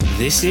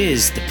This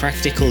is the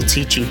Practical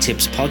Teaching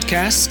Tips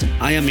podcast.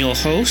 I am your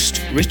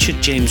host,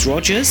 Richard James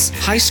Rogers,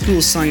 high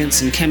school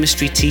science and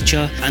chemistry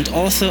teacher and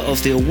author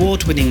of the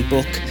award-winning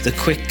book, The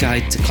Quick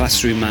Guide to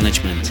Classroom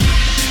Management.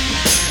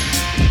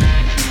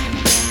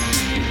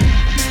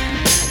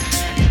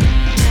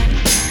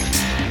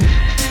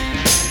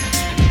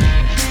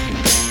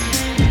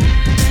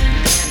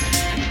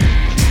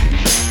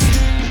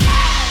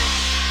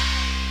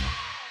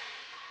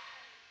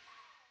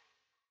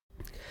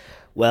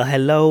 Well,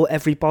 hello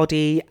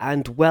everybody,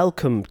 and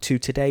welcome to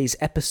today's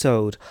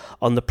episode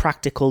on the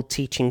Practical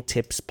Teaching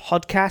Tips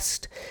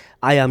podcast.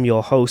 I am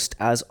your host,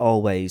 as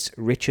always,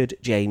 Richard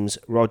James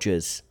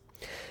Rogers.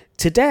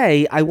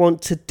 Today, I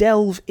want to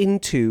delve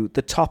into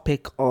the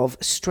topic of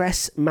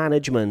stress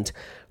management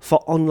for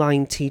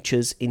online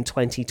teachers in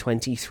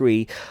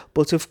 2023.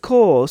 But of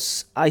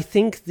course, I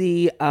think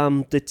the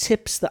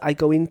tips that I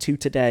go into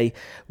today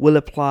will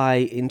apply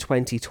in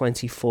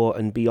 2024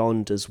 and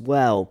beyond as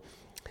well.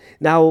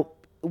 Now,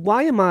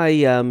 why am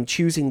I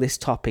choosing this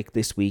topic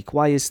this week?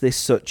 Why is this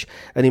such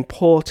an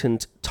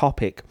important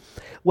topic?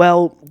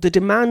 Well, the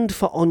demand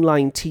for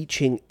online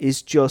teaching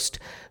is just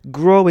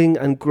growing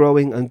and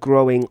growing and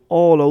growing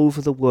all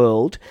over the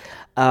world.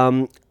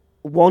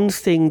 One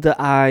thing that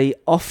I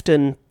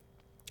often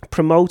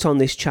promote on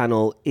this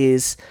channel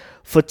is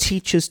for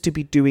teachers to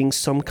be doing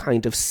some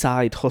kind of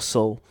side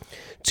hustle,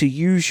 to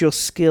use your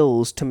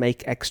skills to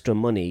make extra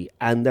money.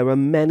 And there are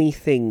many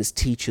things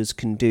teachers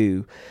can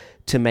do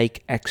to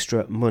make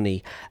extra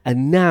money.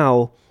 And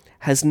now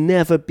has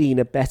never been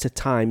a better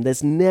time.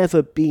 There's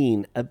never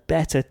been a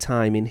better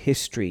time in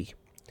history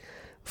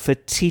for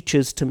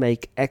teachers to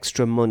make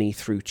extra money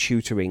through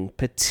tutoring,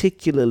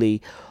 particularly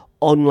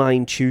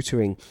online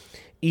tutoring.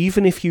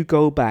 Even if you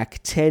go back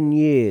 10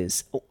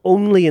 years,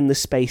 only in the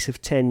space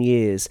of 10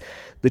 years,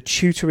 the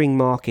tutoring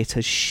market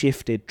has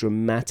shifted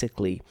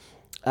dramatically.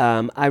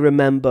 I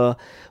remember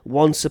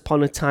once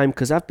upon a time,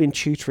 because I've been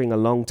tutoring a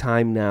long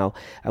time now,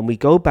 and we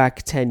go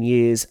back 10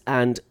 years,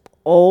 and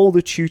all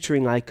the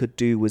tutoring I could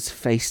do was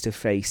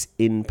face-to-face,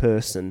 in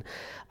person.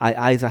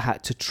 I either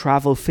had to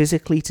travel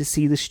physically to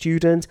see the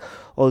student,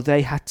 or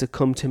they had to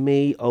come to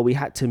me, or we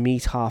had to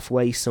meet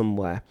halfway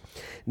somewhere.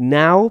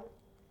 Now,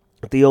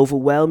 the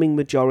overwhelming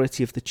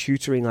majority of the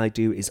tutoring I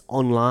do is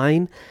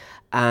online,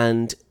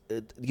 and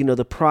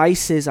the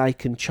prices I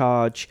can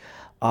charge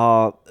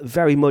are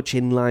very much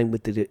in line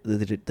with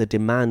the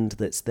demand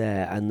that's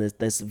there, and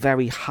there's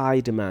very high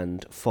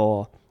demand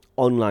for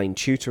online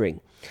tutoring.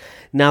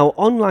 Now,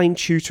 online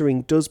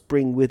tutoring does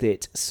bring with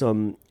it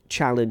some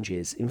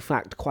challenges, in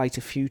fact, quite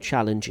a few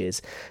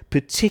challenges,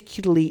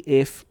 particularly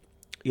if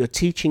you're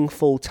teaching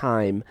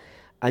full-time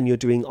and you're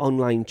doing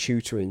online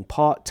tutoring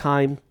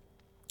part-time,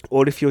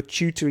 or if you're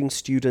tutoring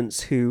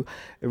students who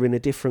are in a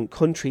different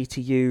country to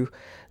you.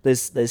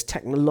 There's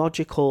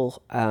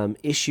technological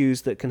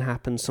issues that can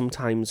happen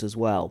sometimes as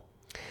well.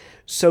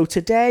 So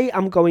today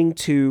I'm going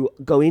to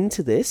go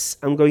into this.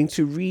 I'm going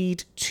to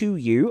read to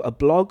you a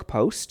blog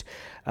post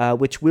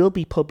which will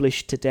be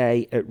published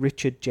today at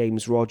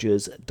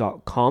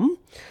richardjamesrogers.com.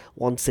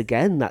 Once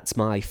again, that's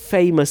my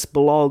famous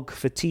blog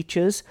for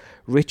teachers,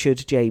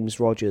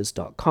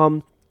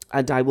 richardjamesrogers.com,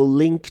 and I will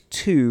link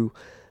to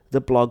the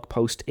blog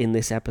post in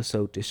this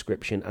episode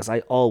description, as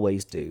I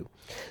always do.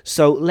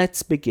 So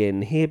let's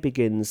begin. Here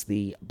begins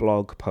the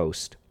blog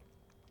post.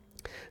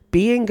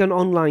 Being an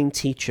online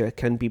teacher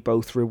can be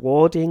both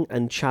rewarding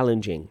and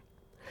challenging.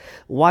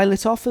 While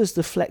it offers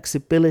the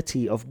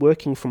flexibility of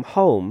working from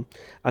home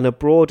and a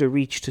broader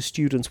reach to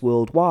students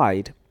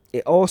worldwide,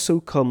 it also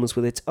comes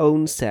with its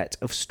own set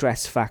of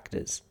stress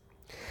factors.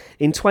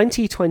 In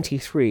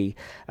 2023,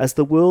 as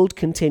the world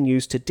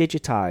continues to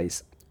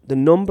digitize, the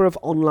number of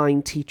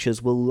online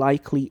teachers will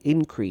likely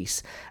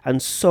increase,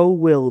 and so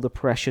will the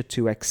pressure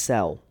to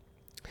excel.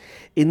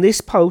 In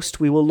this post,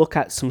 we will look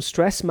at some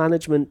stress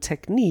management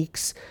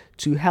techniques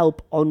to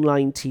help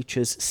online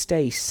teachers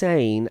stay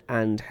sane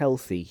and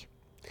healthy.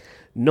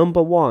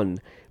 Number 1,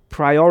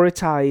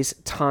 prioritize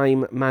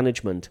time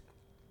management.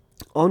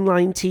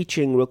 Online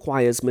teaching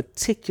requires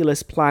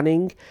meticulous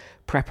planning,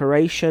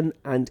 preparation,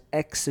 and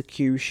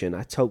execution.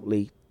 I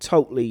totally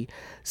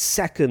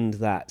second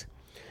that.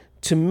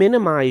 To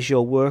minimize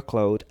your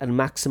workload and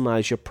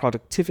maximize your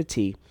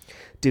productivity,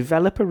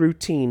 develop a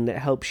routine that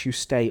helps you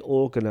stay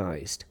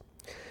organized.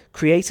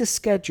 Create a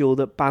schedule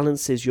that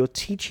balances your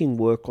teaching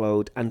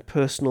workload and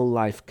personal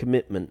life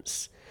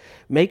commitments.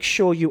 Make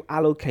sure you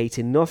allocate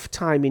enough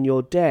time in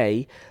your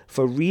day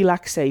for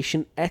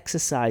relaxation,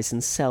 exercise,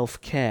 and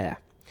self-care.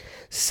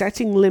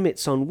 Setting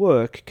limits on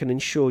work can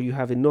ensure you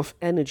have enough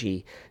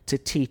energy to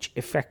teach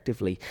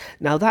effectively.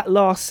 Now, that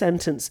last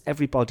sentence,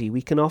 everybody,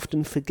 we can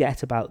often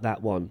forget about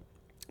that one.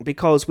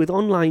 Because with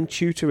online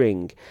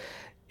tutoring,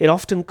 it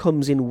often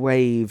comes in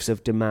waves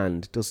of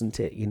demand, doesn't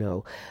it?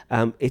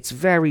 It's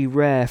very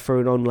rare for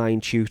an online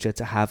tutor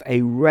to have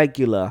a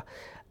regular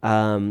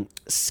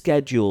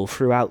schedule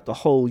throughout the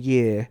whole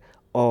year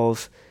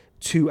of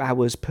 2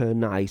 hours per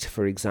night,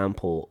 for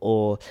example,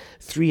 or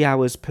 3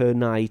 hours per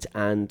night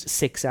and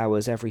 6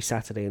 hours every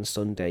Saturday and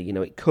Sunday. You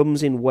know, it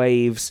comes in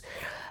waves.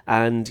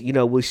 And, you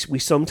know, we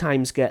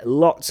sometimes get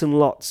lots and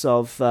lots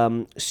of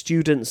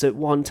students at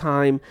one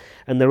time,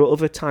 and there are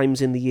other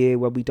times in the year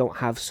where we don't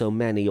have so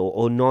many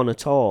or none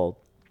at all.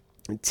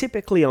 And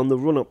typically on the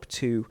run-up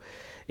to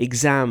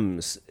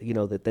exams, you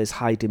know, that there's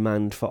high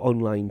demand for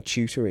online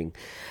tutoring.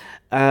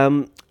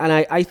 And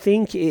I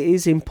think it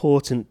is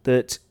important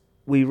that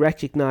we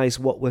recognize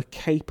what we're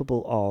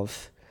capable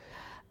of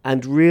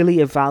and really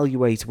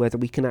evaluate whether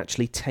we can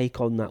actually take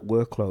on that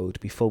workload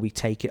before we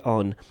take it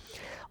on.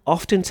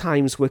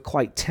 Oftentimes we're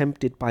quite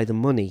tempted by the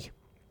money.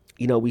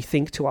 You know, we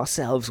think to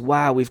ourselves,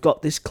 wow, we've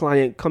got this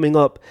client coming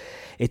up.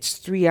 It's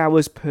 3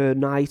 hours per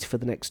night for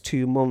the next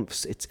 2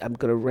 months. I'm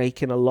going to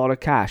rake in a lot of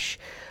cash.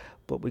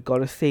 But we've got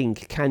to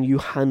think, can you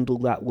handle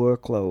that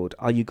workload?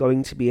 Are you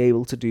going to be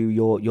able to do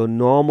your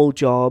normal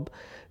job,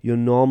 your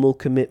normal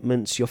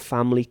commitments, your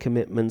family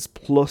commitments,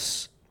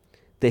 plus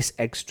this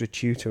extra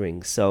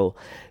tutoring? So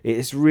it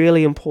is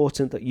really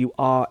important that you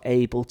are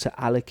able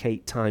to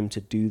allocate time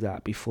to do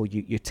that before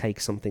you take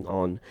something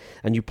on,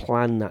 and you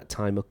plan that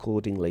time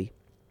accordingly.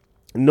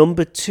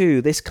 Number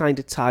 2, this kind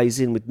of ties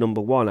in with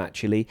number 1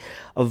 actually,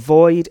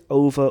 avoid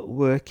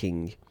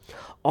overworking.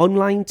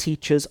 Online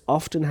teachers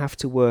often have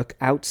to work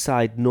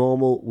outside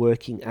normal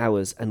working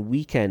hours and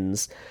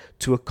weekends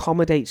to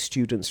accommodate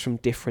students from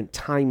different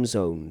time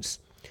zones.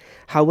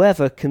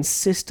 However,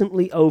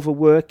 consistently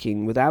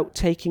overworking without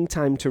taking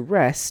time to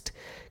rest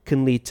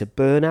can lead to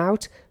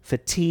burnout,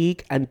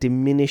 fatigue, and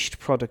diminished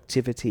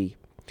productivity.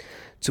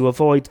 To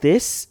avoid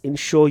this,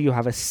 ensure you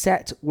have a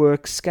set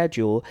work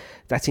schedule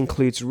that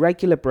includes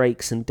regular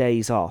breaks and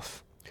days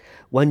off.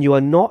 When you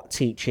are not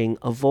teaching,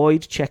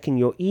 avoid checking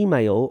your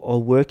email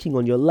or working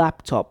on your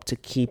laptop to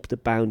keep the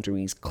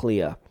boundaries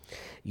clear.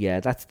 Yeah,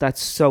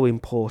 that's so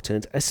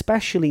important,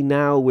 especially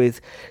now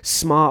with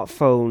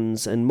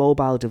smartphones and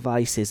mobile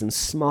devices and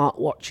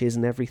smartwatches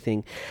and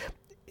everything.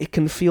 It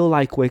can feel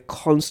like we're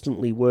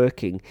constantly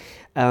working.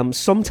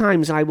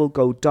 Sometimes I will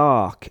go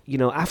dark. You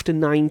know, after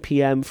 9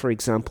 p.m., for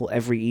example,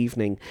 every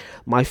evening,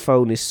 my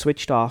phone is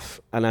switched off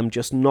and I'm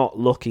just not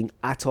looking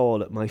at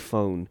all at my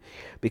phone.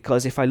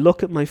 Because if I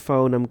look at my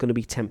phone, I'm going to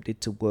be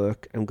tempted to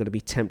work. I'm going to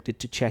be tempted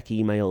to check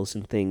emails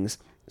and things.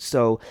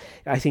 So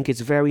I think it's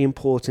very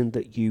important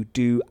that you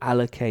do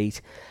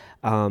allocate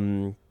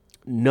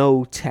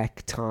no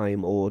tech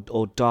time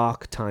or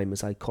dark time,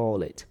 as I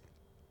call it.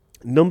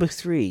 Number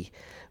 3,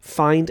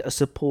 find a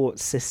support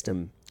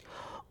system.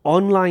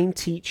 Online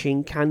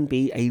teaching can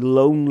be a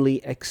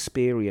lonely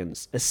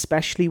experience,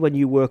 especially when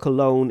you work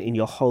alone in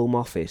your home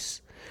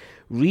office.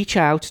 Reach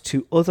out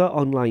to other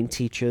online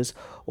teachers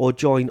or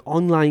join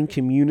online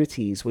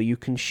communities where you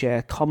can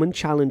share common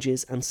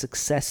challenges and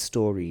success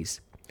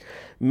stories.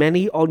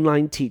 Many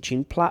online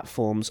teaching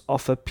platforms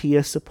offer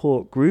peer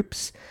support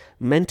groups,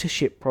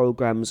 mentorship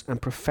programs, and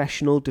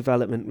professional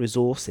development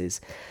resources.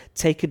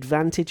 Take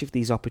advantage of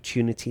these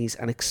opportunities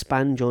and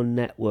expand your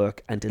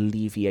network and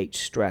alleviate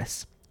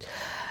stress.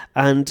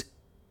 And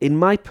in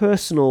my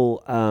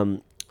personal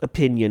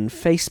opinion,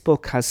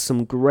 Facebook has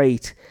some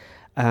great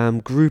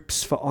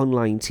groups for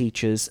online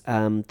teachers.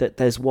 That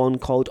there's one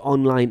called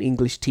Online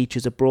English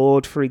Teachers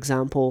Abroad, for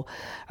example,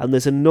 and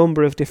there's a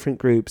number of different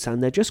groups,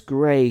 and they're just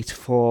great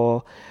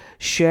for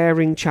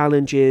sharing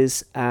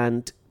challenges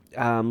and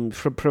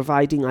for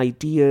providing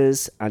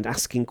ideas and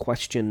asking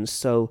questions.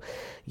 So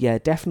yeah,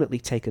 definitely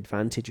take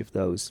advantage of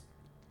those.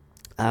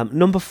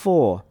 Number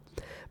 4,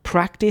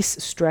 practice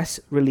stress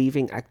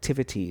relieving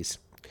activities.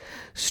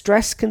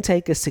 Stress can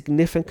take a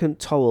significant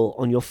toll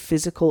on your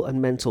physical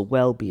and mental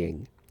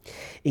well-being.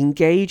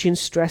 Engage in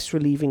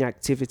stress-relieving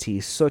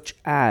activities such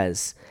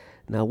as,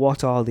 now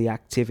what are the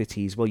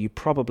activities? Well, you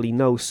probably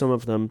know some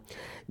of them.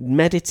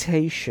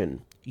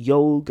 Meditation,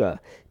 yoga,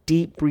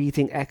 deep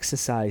breathing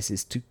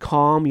exercises to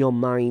calm your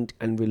mind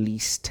and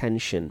release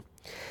tension.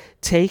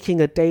 Taking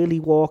a daily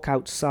walk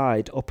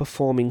outside or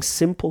performing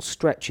simple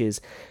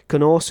stretches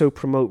can also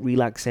promote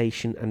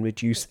relaxation and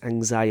reduce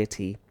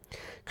anxiety.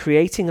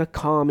 Creating a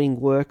calming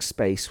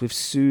workspace with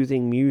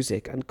soothing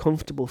music and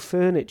comfortable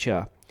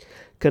furniture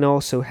can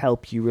also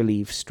help you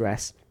relieve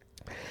stress.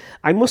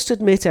 I must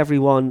admit,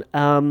 everyone,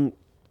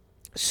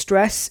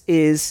 stress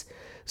is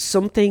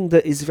something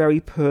that is very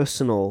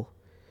personal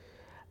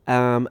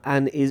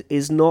and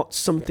is not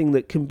something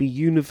that can be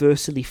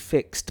universally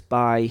fixed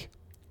by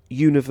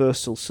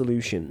universal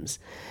solutions.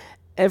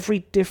 Every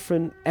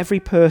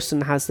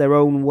person has their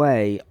own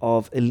way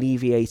of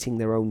alleviating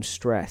their own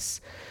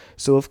stress.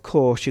 So, of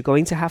course, you're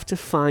going to have to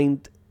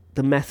find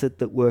the method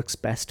that works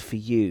best for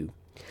you.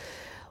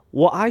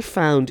 What I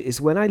found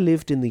is when I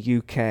lived in the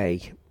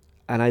UK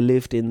and I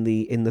lived in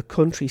the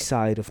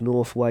countryside of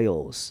North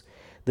Wales,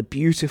 the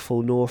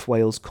beautiful North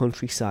Wales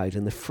countryside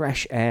and the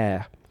fresh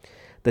air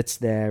that's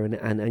there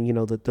and you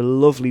know the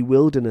lovely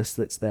wilderness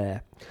that's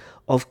there.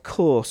 Of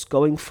course,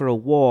 going for a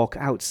walk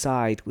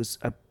outside was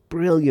a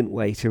brilliant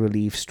way to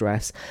relieve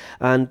stress.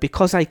 And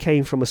because I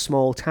came from a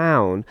small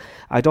town,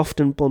 I'd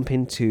often bump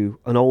into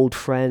an old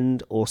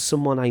friend or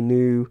someone I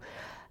knew,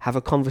 have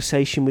a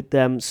conversation with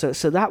them.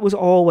 So that was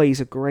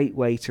always a great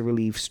way to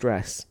relieve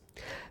stress.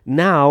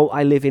 Now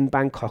I live in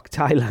Bangkok,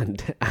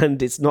 Thailand,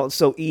 and it's not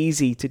so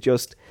easy to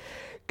just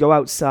go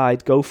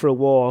outside, go for a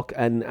walk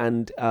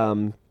and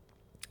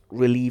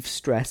relieve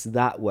stress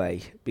that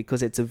way,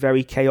 because it's a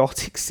very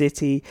chaotic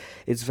city.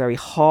 It's very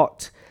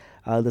hot.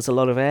 There's a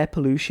lot of air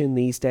pollution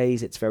these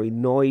days. It's very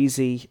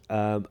noisy.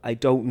 I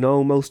don't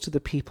know most of the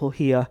people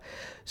here.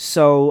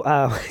 So,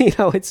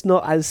 it's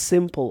not as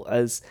simple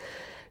as,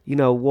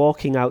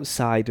 walking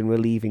outside and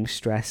relieving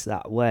stress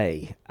that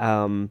way.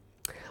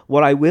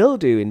 What I will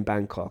do in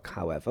Bangkok,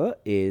 however,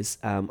 is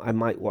I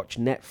might watch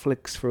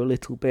Netflix for a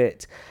little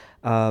bit.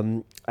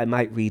 I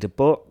might read a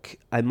book.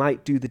 I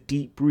might do the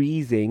deep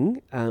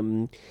breathing.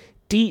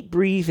 Deep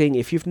breathing,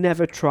 if you've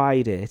never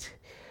tried it,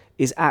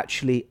 is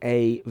actually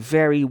a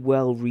very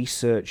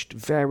well-researched,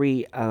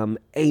 very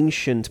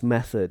ancient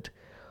method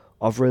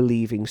of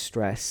relieving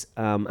stress.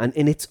 And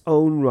in its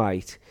own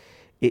right,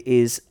 it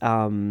is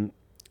kind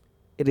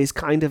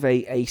of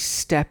a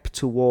step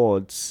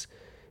towards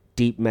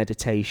deep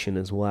meditation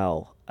as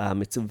well.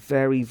 It's a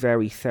very,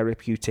 very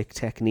therapeutic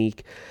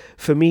technique.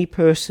 For me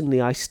personally,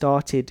 I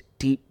started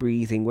deep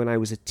breathing when I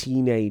was a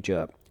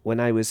teenager, when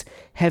I was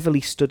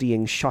heavily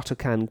studying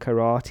Shotokan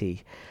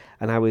karate,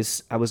 and I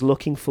was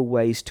looking for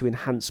ways to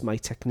enhance my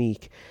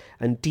technique,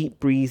 and deep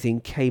breathing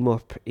came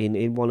up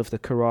in one of the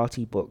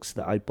karate books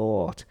that I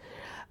bought.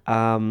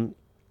 And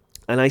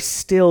I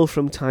still,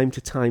 from time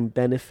to time,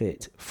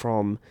 benefit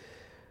from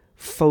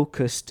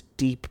focused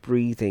deep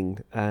breathing,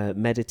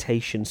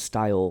 meditation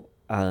style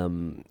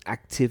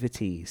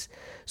activities.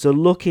 So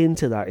look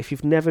into that. If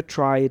you've never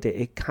tried it,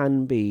 it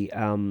can be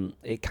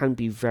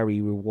very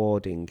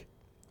rewarding.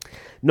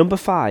 Number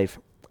 5,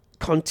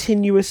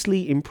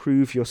 continuously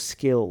improve your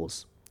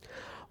skills.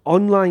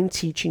 Online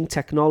teaching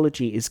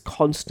technology is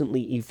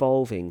constantly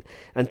evolving,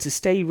 and to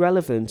stay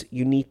relevant,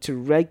 you need to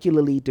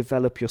regularly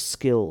develop your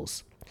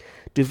skills.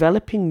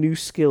 Developing new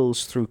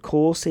skills through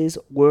courses,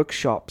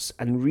 workshops,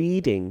 and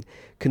reading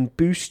can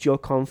boost your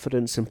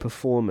confidence and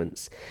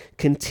performance.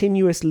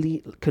 Continuous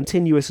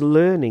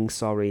learning,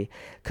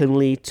 can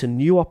lead to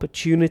new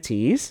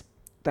opportunities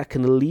that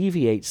can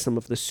alleviate some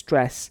of the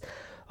stress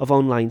of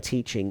online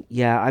teaching.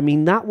 Yeah, I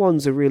mean, that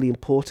one's a really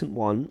important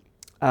one.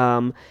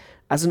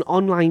 As an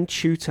online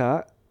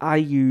tutor, I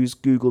use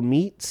Google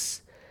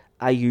Meets,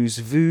 I use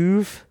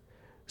Voov,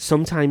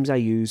 sometimes I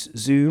use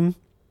Zoom.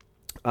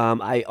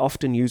 I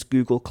often use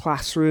Google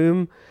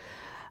Classroom.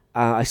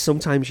 I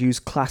sometimes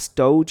use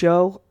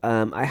ClassDojo.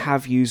 I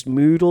have used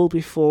Moodle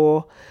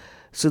before.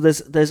 So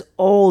there's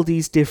all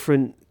these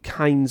different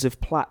kinds of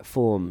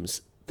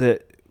platforms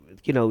that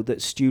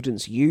that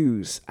students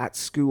use at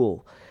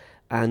school,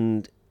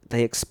 and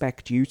they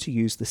expect you to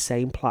use the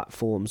same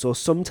platforms. Or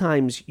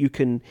sometimes you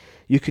can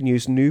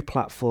use new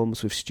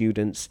platforms with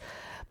students.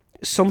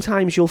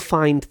 Sometimes you'll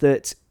find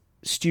that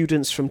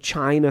students from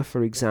China,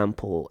 for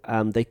example,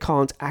 they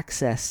can't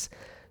access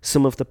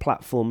some of the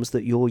platforms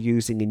that you're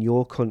using in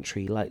your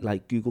country,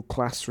 like Google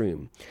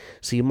Classroom.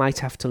 So you might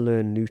have to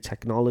learn new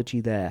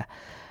technology there.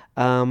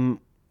 One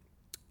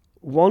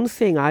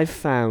thing I've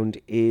found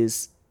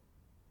is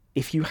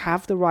if you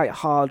have the right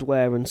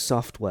hardware and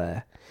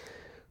software,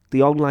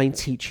 the online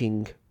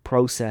teaching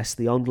process,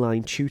 the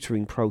online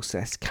tutoring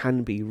process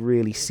can be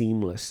really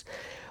seamless.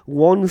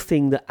 One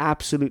thing that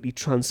absolutely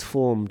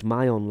transformed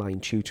my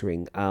online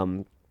tutoring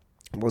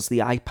was the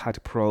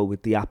iPad Pro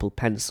with the Apple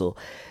Pencil.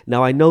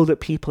 Now, I know that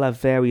people have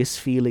various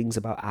feelings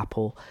about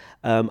Apple.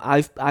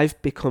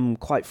 I've become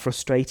quite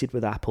frustrated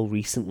with Apple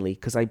recently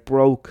because I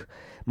broke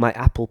my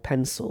Apple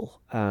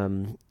Pencil.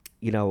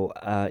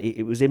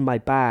 It was in my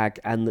bag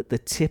and the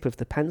tip of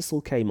the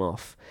pencil came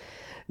off.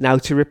 Now,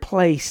 to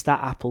replace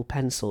that Apple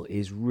Pencil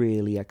is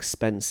really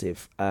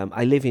expensive.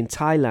 I live in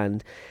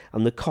Thailand,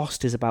 and the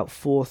cost is about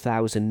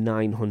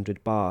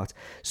 4,900 baht.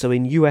 So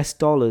in US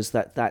dollars,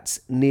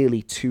 that's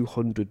nearly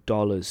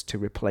 $200 to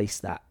replace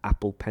that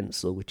Apple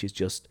Pencil, which is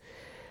just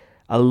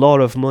a lot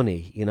of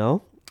money,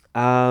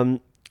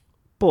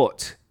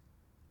 But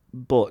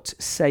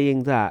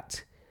saying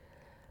that,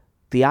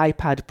 the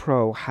iPad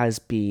Pro has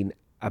been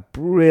a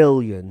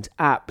brilliant,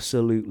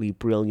 absolutely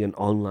brilliant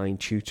online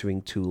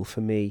tutoring tool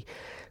for me,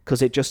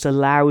 because it just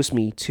allows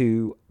me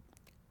to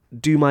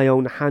do my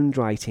own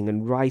handwriting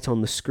and write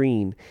on the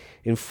screen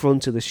in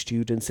front of the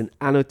students and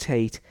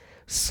annotate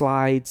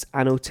slides,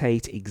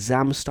 annotate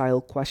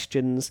exam-style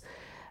questions.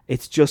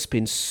 It's just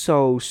been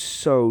so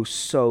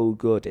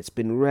good. It's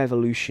been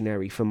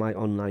revolutionary for my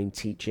online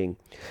teaching.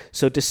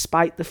 So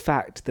despite the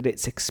fact that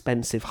it's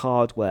expensive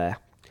hardware,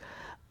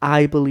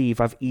 I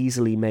believe I've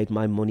easily made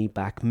my money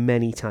back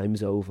many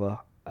times over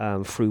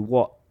through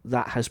what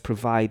that has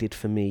provided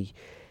for me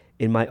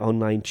in my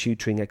online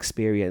tutoring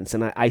experience.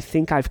 And I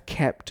think I've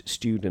kept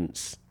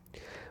students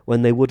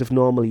when they would have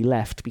normally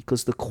left,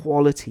 because the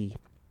quality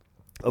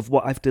of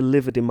what I've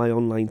delivered in my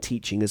online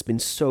teaching has been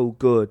so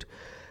good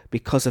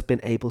because I've been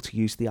able to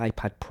use the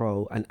iPad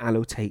Pro and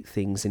annotate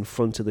things in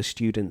front of the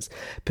students,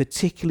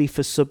 particularly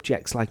for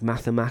subjects like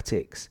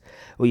mathematics,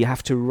 where you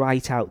have to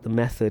write out the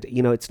method.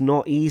 It's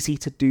not easy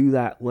to do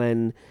that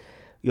when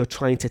you're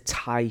trying to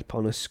type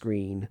on a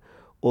screen,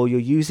 or you're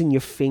using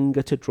your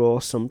finger to draw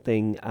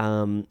something.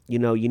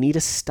 You need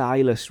a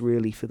stylus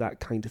really for that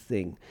kind of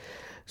thing.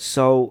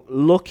 So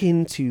look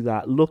into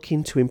that, look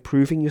into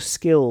improving your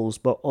skills,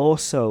 but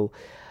also,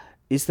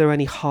 is there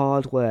any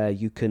hardware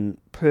you can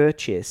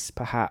purchase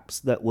perhaps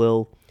that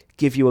will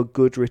give you a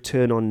good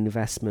return on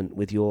investment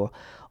with your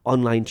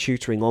online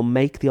tutoring, or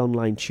make the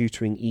online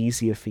tutoring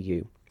easier for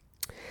you?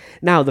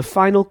 Now, the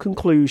final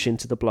conclusion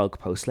to the blog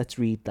post, let's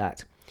read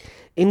that.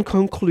 In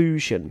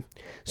conclusion,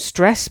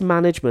 stress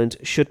management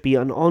should be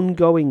an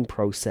ongoing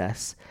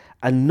process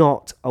and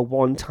not a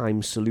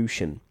one-time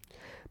solution.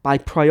 By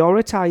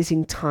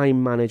prioritizing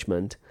time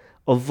management,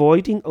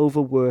 avoiding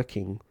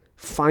overworking,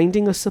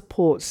 finding a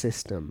support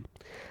system,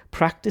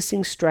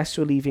 practicing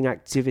stress-relieving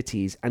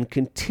activities, and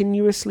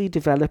continuously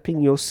developing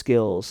your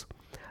skills,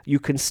 you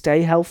can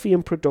stay healthy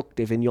and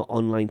productive in your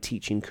online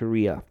teaching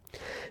career.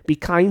 Be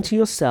kind to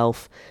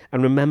yourself,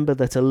 and remember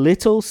that a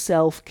little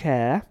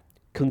self-care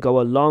can go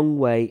a long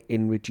way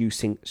in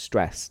reducing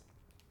stress.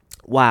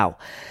 Wow.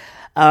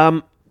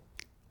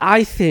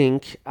 I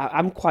think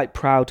I'm quite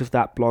proud of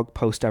that blog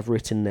post I've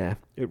written there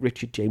at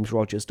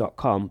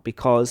richardjamesrogers.com,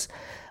 because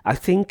I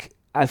think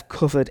I've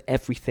covered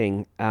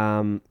everything,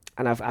 and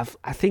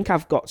I think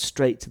I've got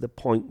straight to the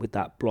point with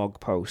that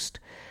blog post.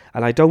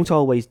 And I don't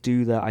always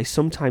do that. I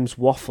sometimes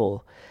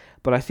waffle,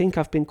 but I think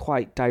I've been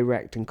quite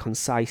direct and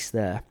concise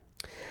there.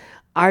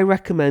 I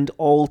recommend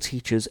all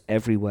teachers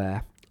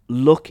everywhere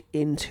look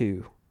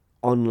into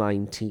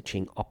online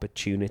teaching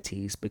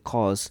opportunities,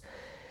 because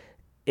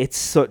it's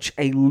such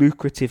a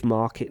lucrative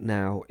market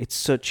now. It's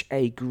such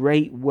a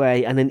great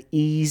way, and an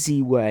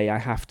easy way, I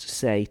have to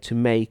say, to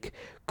make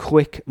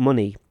quick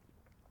money.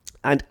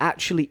 And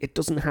actually, it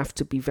doesn't have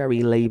to be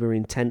very labor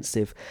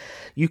intensive.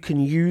 You can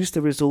use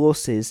the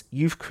resources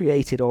you've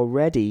created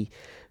already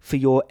for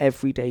your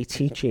everyday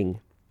teaching.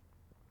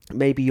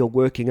 Maybe you're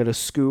working at a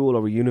school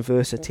or a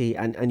university,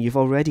 and you've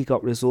already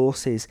got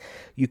resources.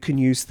 You can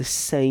use the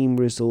same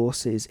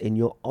resources in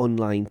your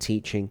online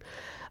teaching.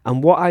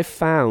 And what I've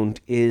found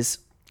is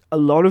a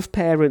lot of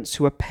parents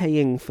who are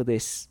paying for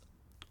this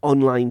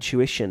online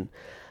tuition,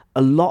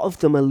 a lot of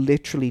them are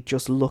literally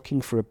just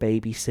looking for a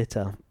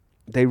babysitter.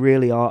 They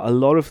really are. A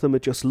lot of them are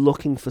just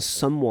looking for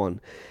someone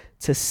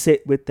to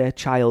sit with their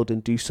child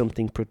and do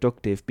something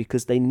productive,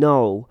 because they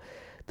know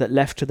that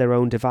left to their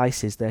own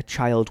devices, their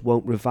child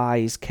won't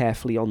revise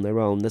carefully on their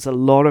own. There's a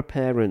lot of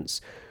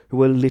parents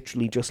who are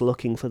literally just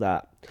looking for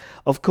that.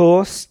 Of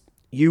course,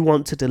 you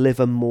want to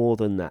deliver more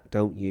than that,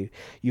 don't you?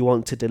 You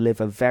want to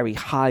deliver very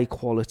high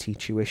quality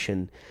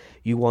tuition.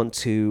 You want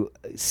to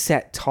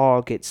set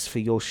targets for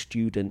your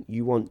student.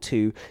 You want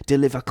to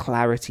deliver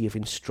clarity of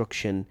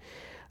instruction.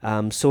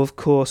 So of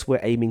course we're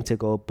aiming to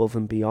go above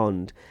and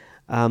beyond.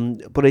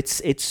 But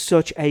it's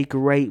such a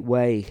great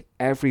way,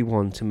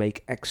 everyone, to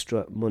make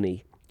extra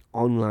money.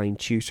 Online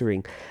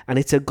tutoring, and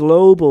it's a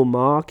global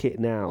market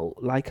now.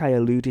 Like I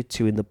alluded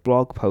to in the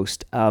blog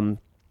post,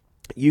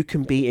 you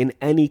can be in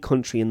any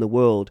country in the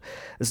world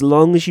as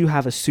long as you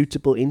have a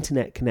suitable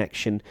internet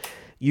connection.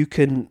 You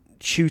can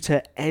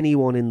tutor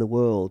anyone in the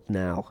world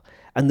now,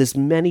 and there's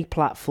many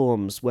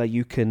platforms where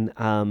you can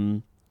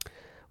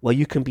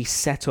be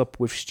set up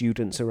with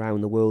students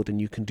around the world, and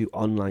you can do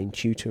online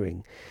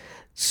tutoring.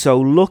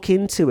 So look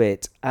into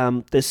it.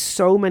 There's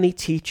so many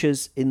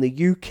teachers in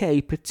the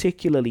UK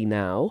particularly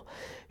now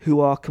who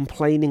are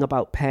complaining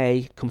about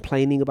pay,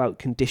 complaining about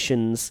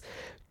conditions,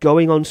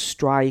 going on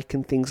strike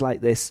and things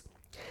like this.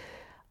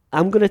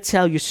 I'm going to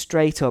tell you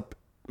straight up,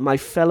 my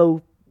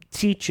fellow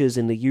teachers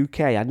in the UK,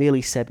 I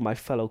nearly said my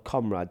fellow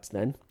comrades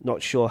then,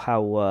 not sure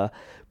how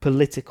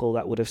political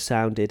that would have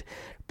sounded,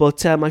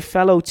 but my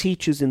fellow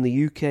teachers in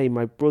the UK,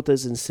 my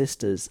brothers and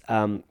sisters,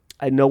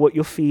 I know what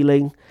you're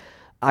feeling.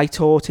 I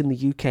taught in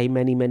the UK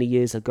many, many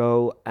years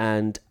ago,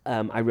 and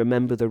I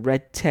remember the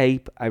red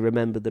tape. I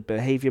remember the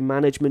behaviour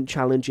management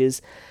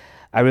challenges.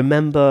 I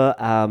remember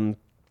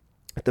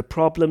the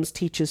problems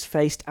teachers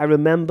faced. I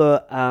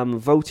remember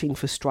voting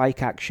for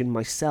strike action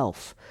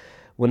myself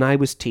when I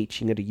was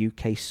teaching at a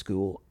UK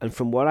school. And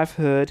from what I've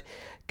heard,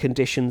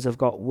 conditions have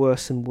got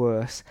worse and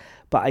worse.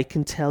 But I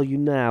can tell you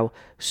now,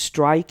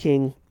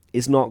 striking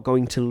is not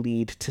going to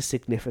lead to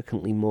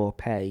significantly more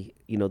pay.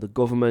 You know, the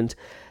government,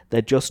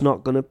 they're just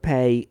not going to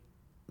pay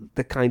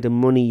the kind of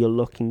money you're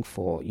looking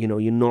for. You know,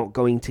 you're not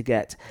going to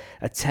get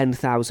a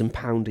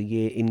 £10,000 a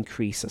year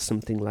increase or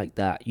something like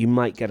that. You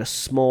might get a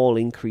small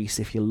increase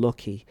if you're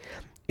lucky.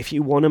 If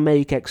you want to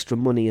make extra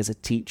money as a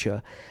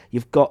teacher,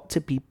 you've got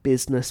to be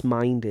business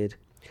minded.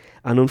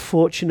 And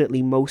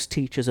unfortunately, most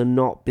teachers are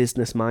not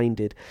business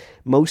minded.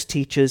 Most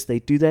teachers, they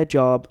do their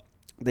job,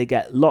 they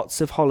get lots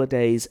of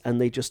holidays,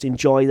 and they just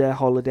enjoy their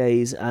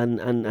holidays,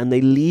 and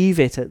they leave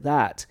it at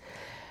that.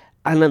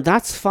 And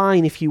that's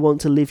fine if you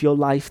want to live your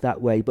life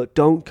that way, but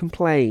don't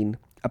complain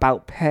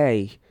about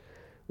pay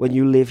when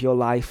you live your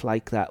life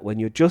like that, when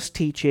you're just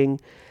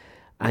teaching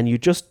and you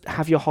just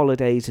have your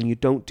holidays and you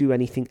don't do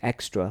anything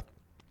extra.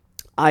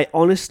 I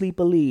honestly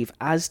believe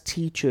as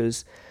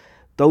teachers,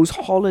 those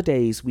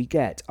holidays we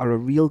get are a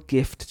real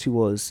gift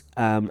to us.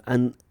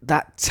 And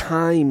that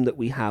time that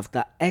we have,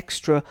 that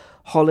extra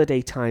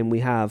holiday time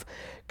we have,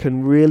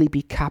 can really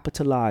be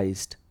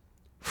capitalized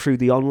through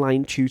the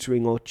online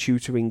tutoring or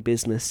tutoring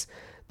business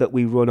that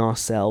we run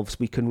ourselves.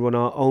 We can run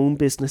our own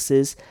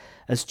businesses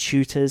as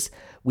tutors.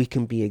 We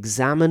can be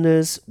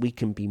examiners, we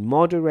can be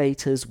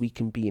moderators, we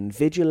can be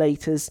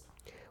invigilators,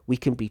 we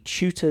can be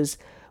tutors.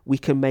 We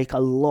can make a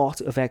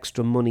lot of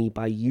extra money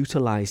by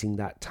utilizing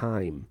that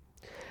time.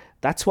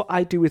 That's what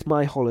I do with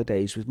my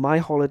holidays. With my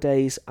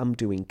holidays, I'm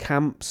doing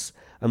camps,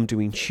 I'm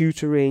doing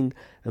tutoring,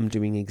 I'm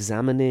doing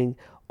examining.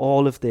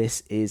 All of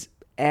this is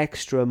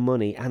extra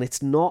money, and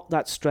it's not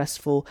that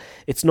stressful.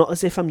 It's not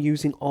as if I'm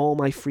using all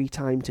my free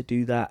time to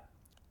do that.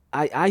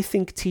 I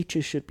think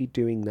teachers should be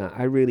doing that.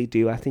 I really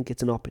do. I think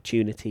it's an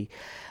opportunity.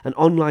 And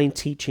online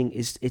teaching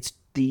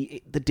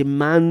the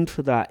demand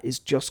for that is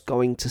just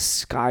going to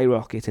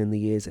skyrocket in the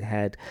years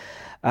ahead.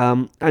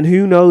 And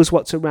who knows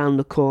what's around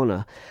the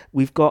corner.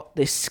 We've got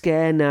this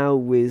scare now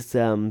with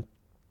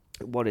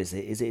what is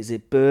it? Is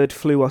it bird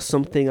flu or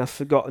something? I've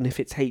forgotten if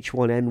it's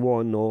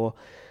H1N1 or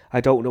I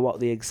don't know what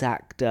the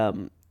exact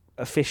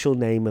official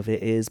name of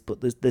it is,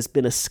 but there's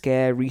been a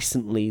scare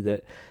recently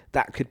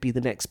that could be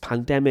the next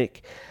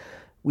pandemic.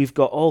 We've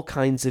got all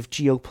kinds of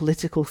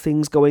geopolitical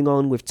things going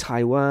on with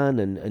Taiwan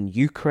and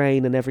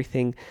Ukraine and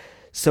everything.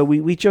 So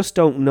we just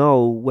don't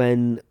know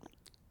when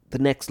the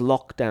next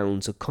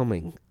lockdowns are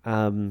coming.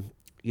 And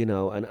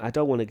I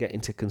don't want to get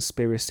into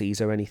conspiracies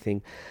or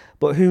anything,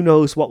 but who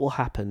knows what will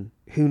happen?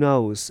 Who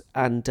knows?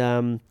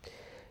 And,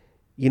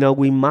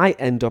 we might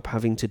end up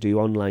having to do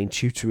online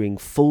tutoring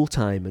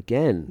full-time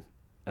again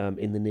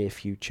in the near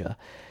future.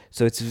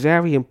 So it's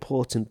very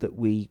important that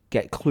we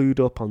get clued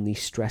up on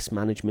these stress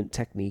management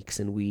techniques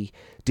and we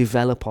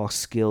develop our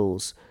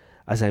skills,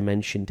 as I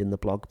mentioned in the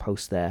blog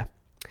post there.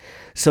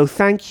 So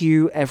thank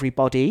you,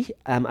 everybody.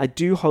 I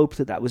do hope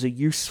that was a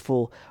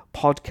useful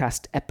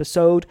podcast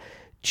episode.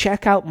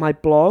 Check out my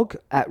blog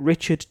at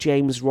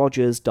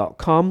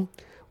richardjamesrogers.com.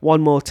 One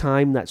more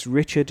time, that's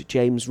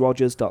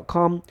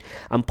richardjamesrogers.com.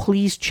 And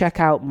please check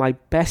out my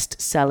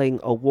best-selling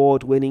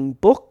award-winning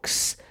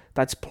books,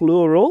 that's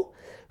plural,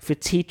 for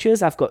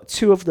teachers. I've got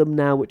 2 of them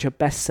now which are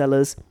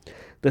bestsellers.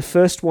 The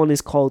first one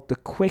is called The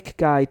Quick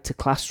Guide to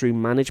Classroom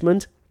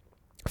Management,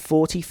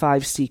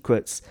 45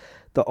 Secrets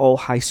that all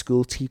high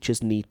school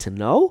teachers need to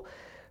know.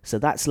 So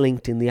that's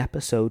linked in the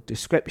episode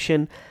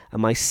description.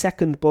 And my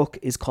second book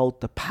is called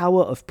The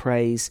Power of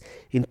Praise,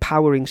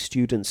 Empowering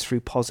Students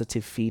Through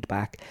Positive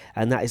Feedback.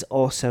 And that is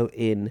also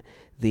in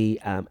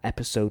the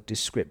episode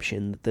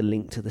description, the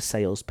link to the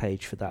sales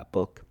page for that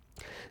book.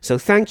 So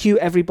thank you,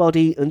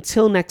 everybody.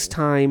 Until next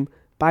time,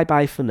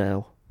 bye-bye for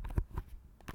now.